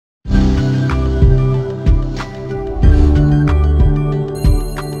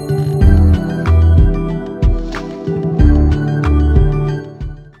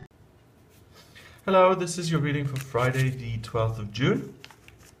Hello, this is your reading for Friday the 12th of June.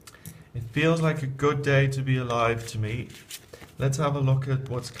 It feels like a good day to be alive to me. Let's have a look at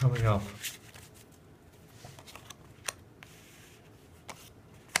what's coming up.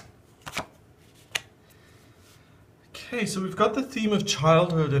 Okay, so we've got the theme of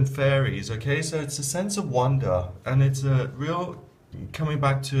childhood and fairies, okay? So it's a sense of wonder, and it's a real coming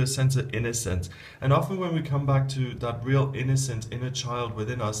back to a sense of innocence. And often when we come back to that real innocent inner child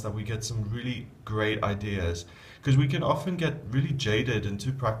within us, that we get some really great ideas. Because we can often get really jaded and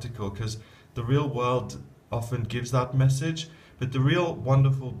too practical, because the real world often gives that message. But the real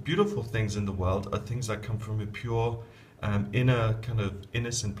wonderful, beautiful things in the world are things that come from a pure, inner, kind of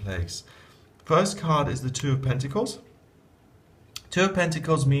innocent place. First card is the Two of Pentacles. Two of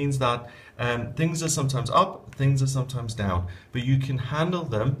Pentacles means that things are sometimes up, things are sometimes down, but you can handle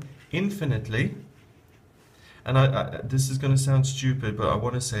them infinitely. And this is going to sound stupid, but I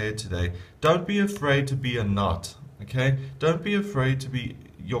want to say it today. Don't be afraid to be a nut, okay? Don't be afraid to be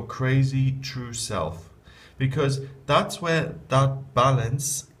your crazy true self, because that's where that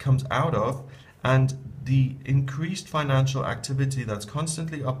balance comes out of, and the increased financial activity that's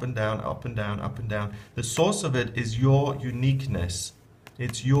constantly up and down, up and down, up and down. The source of it is your uniqueness.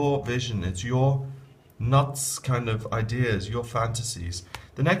 It's your vision. It's your nuts kind of ideas, your fantasies.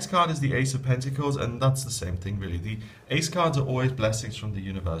 The next card is the Ace of Pentacles, and that's the same thing really. The Ace cards are always blessings from the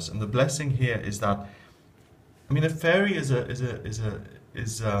universe, and the blessing here is that, I mean, a fairy is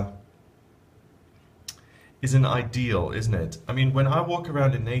an ideal, isn't it? I mean, when I walk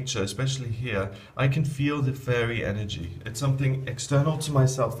around in nature, especially here, I can feel the fairy energy. It's something external to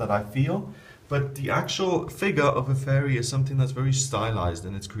myself that I feel, but the actual figure of a fairy is something that's very stylized,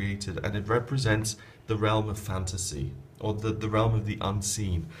 and it's created, and it represents the realm of fantasy, or the realm of the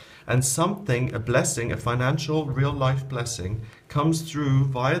unseen. And something, a blessing, a financial, real-life blessing, comes through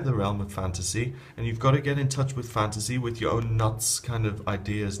via the realm of fantasy, and you've got to get in touch with fantasy, with your own nuts kind of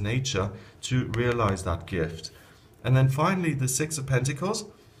ideas, nature, to realize that gift. And then finally, the Six of Pentacles.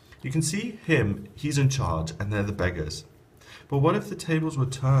 You can see him, he's in charge, and they're the beggars. But what if the tables were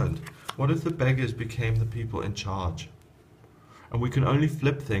turned? What if the beggars became the people in charge? And we can only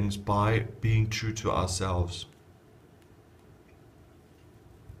flip things by being true to ourselves.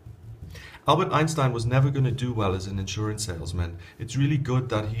 Albert Einstein was never going to do well as an insurance salesman. It's really good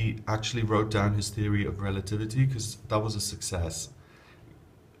that he actually wrote down his theory of relativity, because that was a success.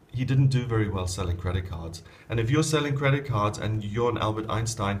 He didn't do very well selling credit cards. And if you're selling credit cards and you're an Albert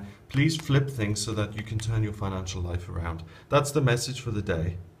Einstein, please flip things so that you can turn your financial life around. That's the message for the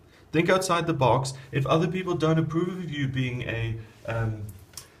day. Think outside the box. If other people don't approve of you being a...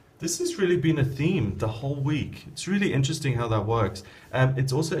 this has really been a theme the whole week. It's really interesting how that works.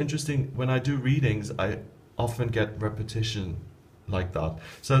 It's also interesting, when I do readings, I often get repetition like that.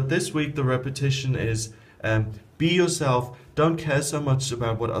 So this week the repetition is be yourself. Don't care so much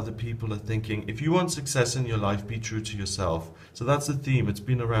about what other people are thinking. If you want success in your life, be true to yourself. So that's the theme. It's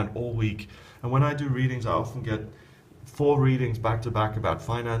been around all week. And when I do readings, I often get 4 readings back to back about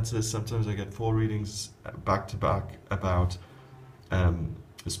finances. Sometimes I get 4 readings back to back about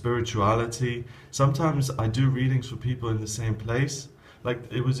spirituality. Sometimes I do readings for people in the same place.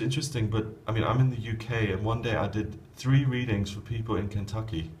 Like, it was interesting, but I mean, I'm in the UK, and one day I did 3 readings for people in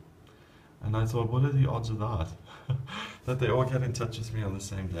Kentucky. And I thought, what are the odds of that? That they all get in touch with me on the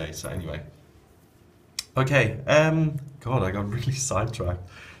same day. So anyway. Okay, God, I got really sidetracked.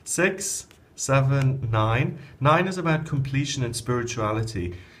 6, 7, 9. 9 is about completion and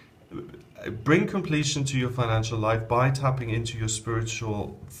spirituality. Bring completion to your financial life by tapping into your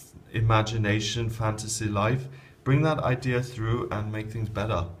spiritual imagination, fantasy life. Bring that idea through and make things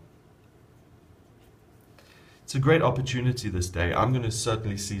better. It's a great opportunity this day. I'm going to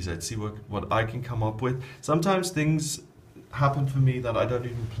certainly seize it, see what I can come up with. Sometimes things happen for me that I don't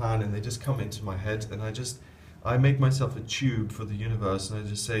even plan, and they just come into my head, and I make myself a tube for the universe, and I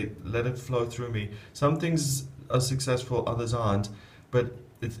just say, let it flow through me. Some things are successful, others aren't, but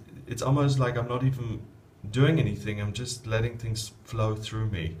it's almost like I'm not even doing anything. I'm just letting things flow through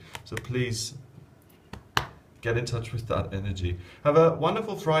me. So please get in touch with that energy. Have a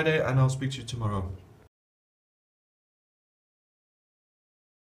wonderful Friday, and I'll speak to you tomorrow.